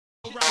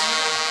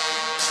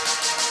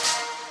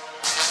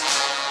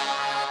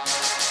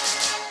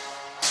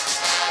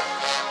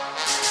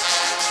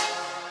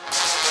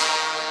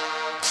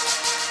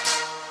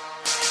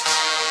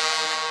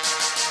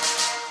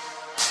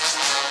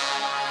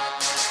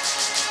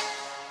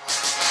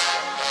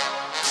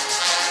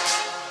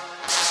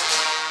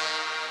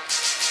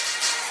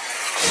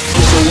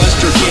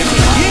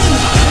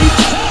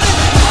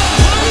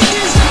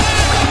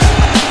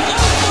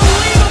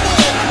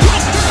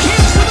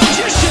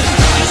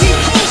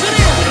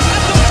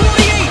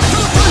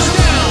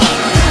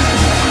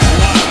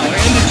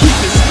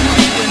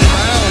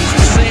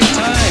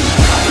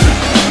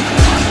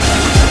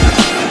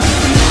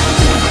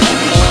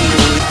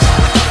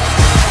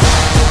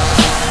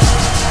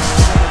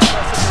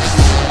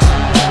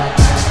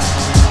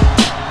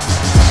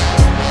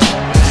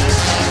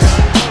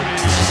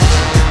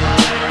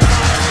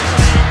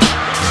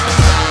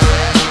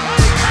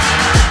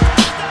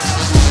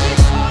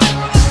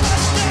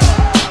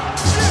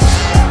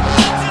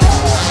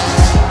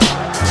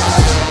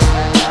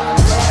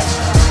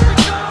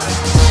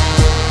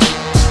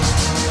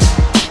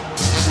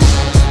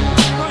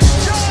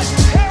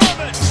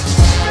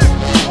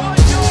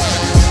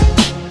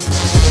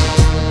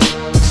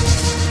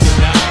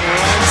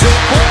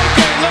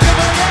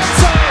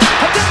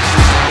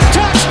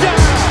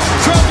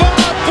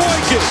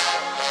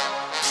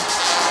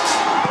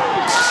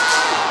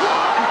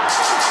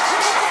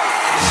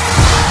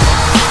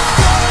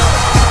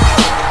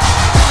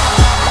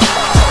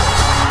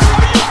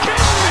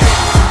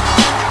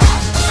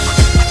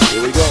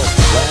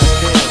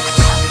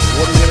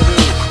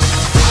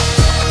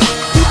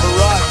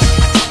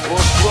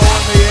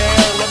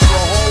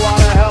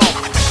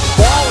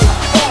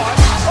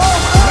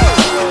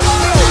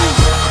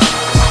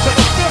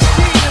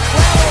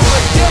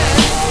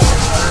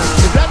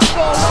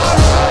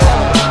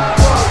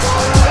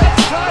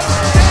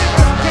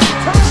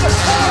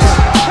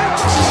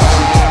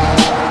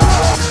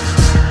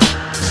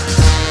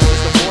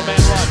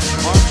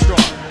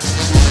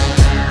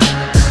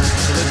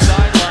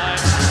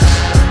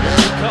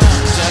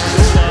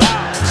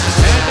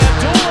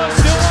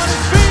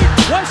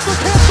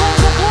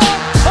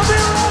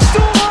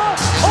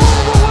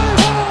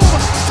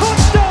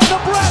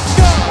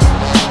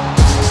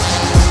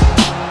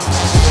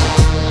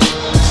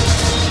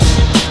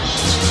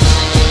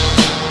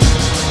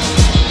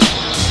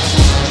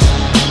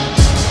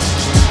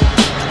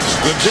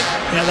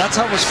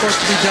That's how it was supposed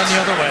to be done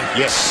the other way.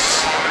 Yes.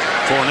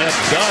 Fournette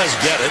does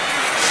get it.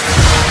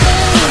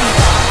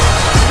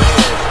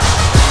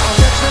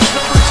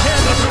 Number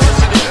 10. That's what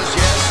it is,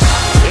 yes.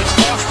 It's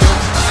Foster.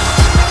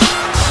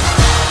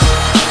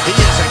 He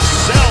has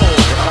excelled.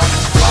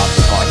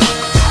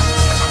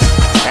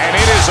 And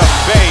it is a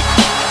fake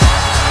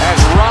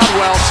as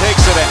Rodwell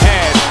takes it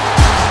ahead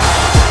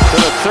to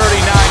the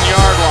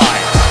 39-yard line.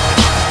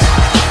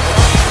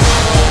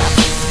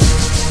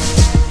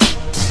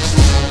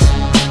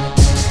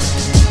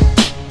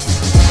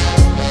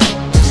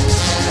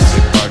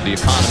 The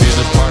economy in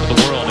this part of the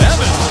world.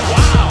 Evans,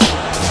 wow,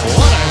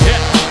 what a hit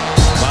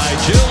by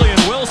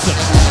Julian Wilson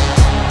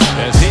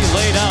as he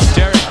laid out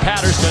Derek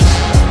Patterson,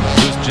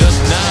 who's just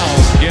now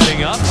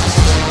getting up.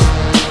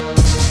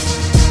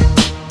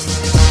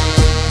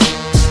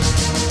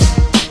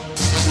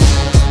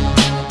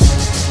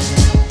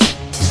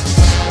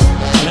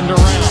 And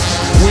around,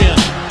 Wynn,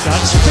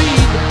 got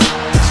speed.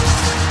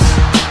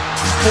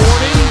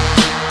 40,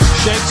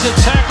 shakes a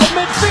tackle,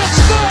 midfield,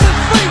 still at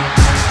feet.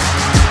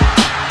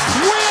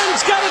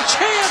 Got a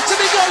chance and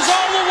he goes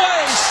all the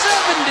way,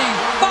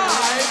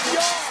 75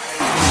 yards.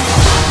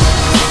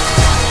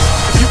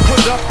 If you put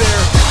it up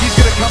there, he's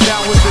going to come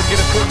down with it and get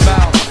a foot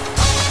foul.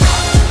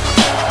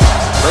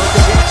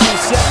 Urkagici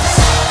sets,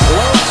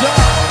 loads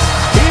up,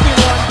 heaving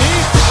one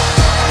deep,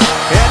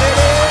 and it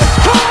is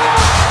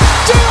caught!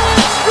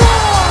 Dylan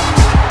Strong!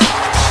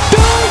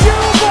 Do you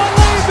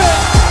believe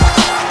it?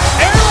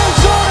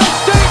 Arizona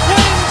State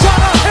wins on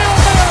a Hail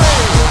Mary!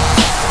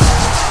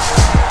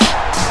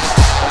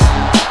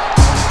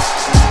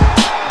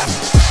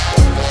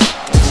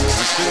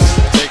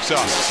 Takes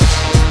off.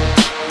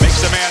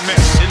 Makes the man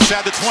miss.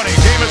 Inside the 20.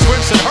 Jameis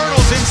Winston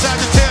hurdles inside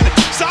the 10.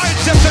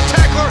 Sidesteps the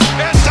tackler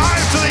and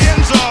dives to the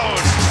end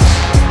zone.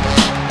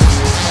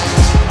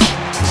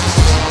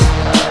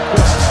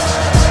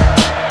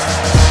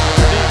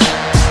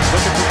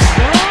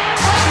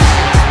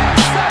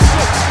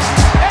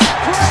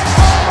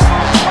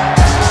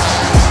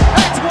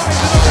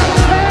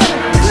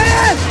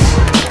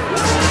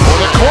 For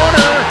the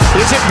corner,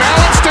 is it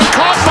balanced and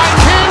caught by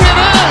King? It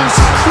is!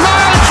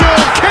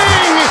 Nigel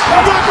King,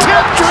 the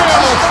tip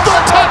drill, the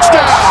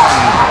touchdown!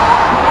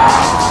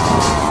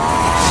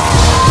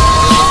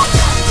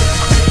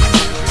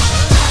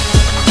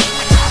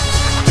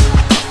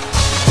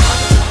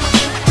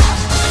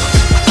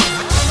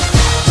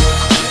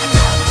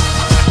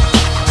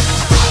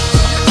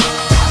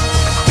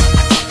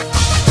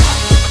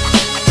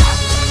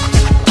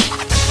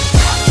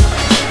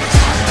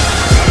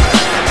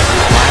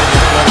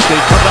 They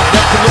put it up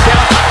next to look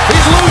out.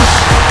 He's loose.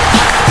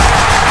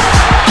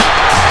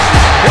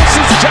 This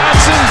is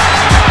Johnson.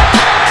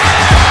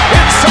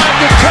 Inside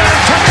the 10,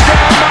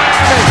 touchdown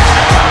Miami.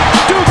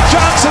 Duke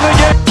Johnson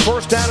again.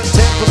 First down and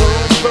 10 from their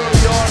own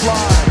 30-yard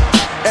line.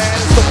 And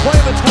it's the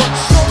play that's worked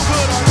so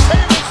good on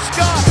Taylor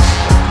Scott.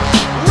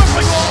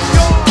 Ripping off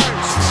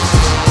yards.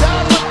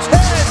 Down to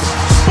 10.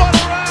 Spun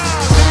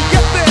around. Did he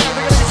get there?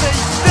 They're going to say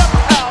he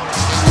stepped out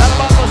at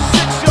about the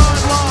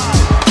 6-yard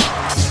line.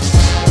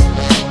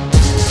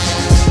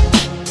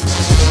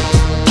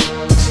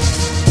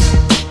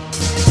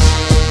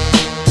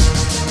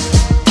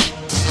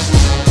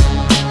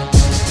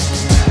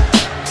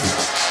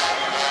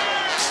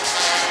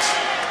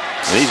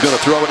 He's going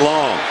to throw it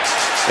long.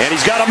 And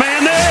he's got a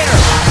man there.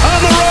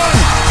 On the run.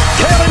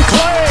 Kevin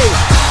Clay.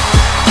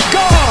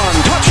 Gone.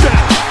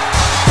 Touchdown.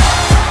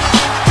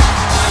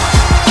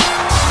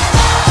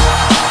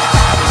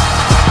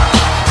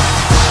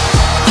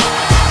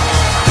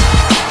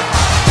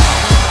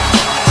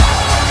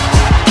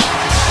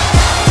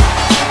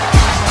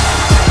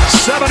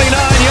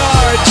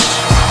 yards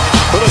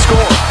for the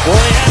score. Well,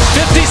 he had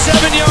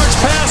 57 yards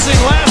passing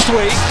last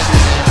week.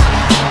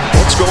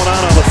 What's going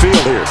on the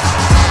field here?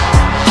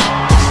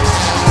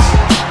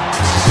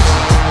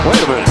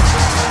 Wait a minute.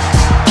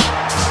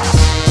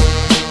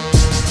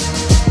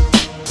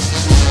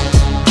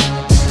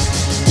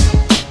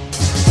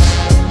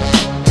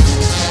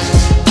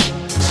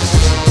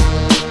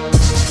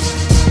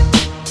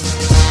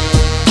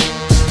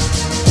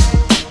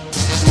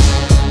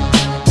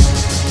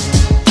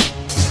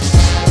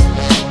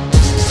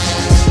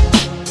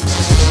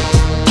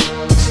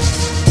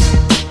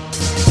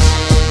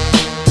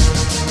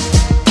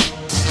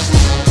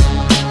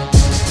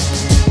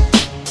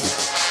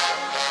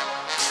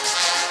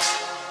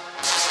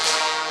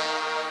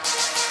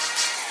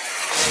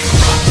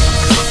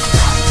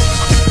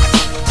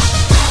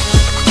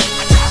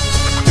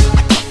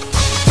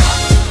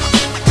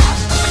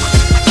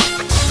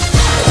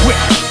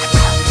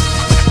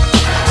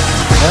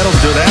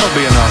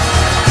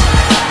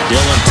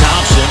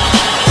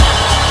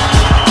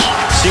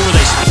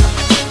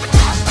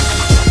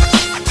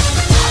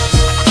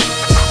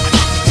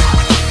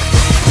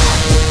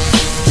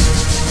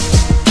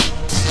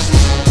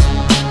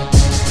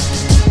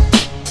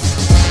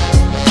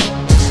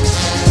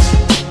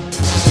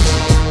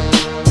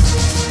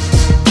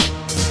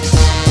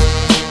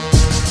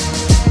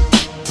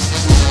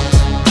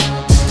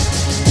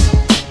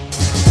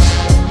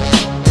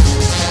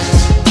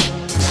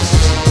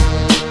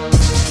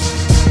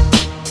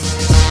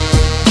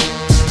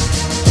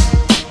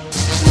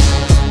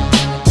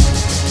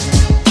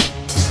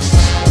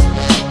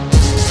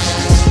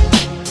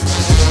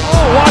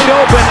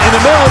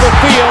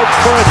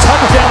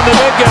 on the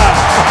big guy.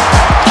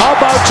 How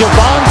about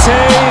Javonte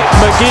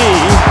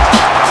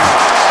McGee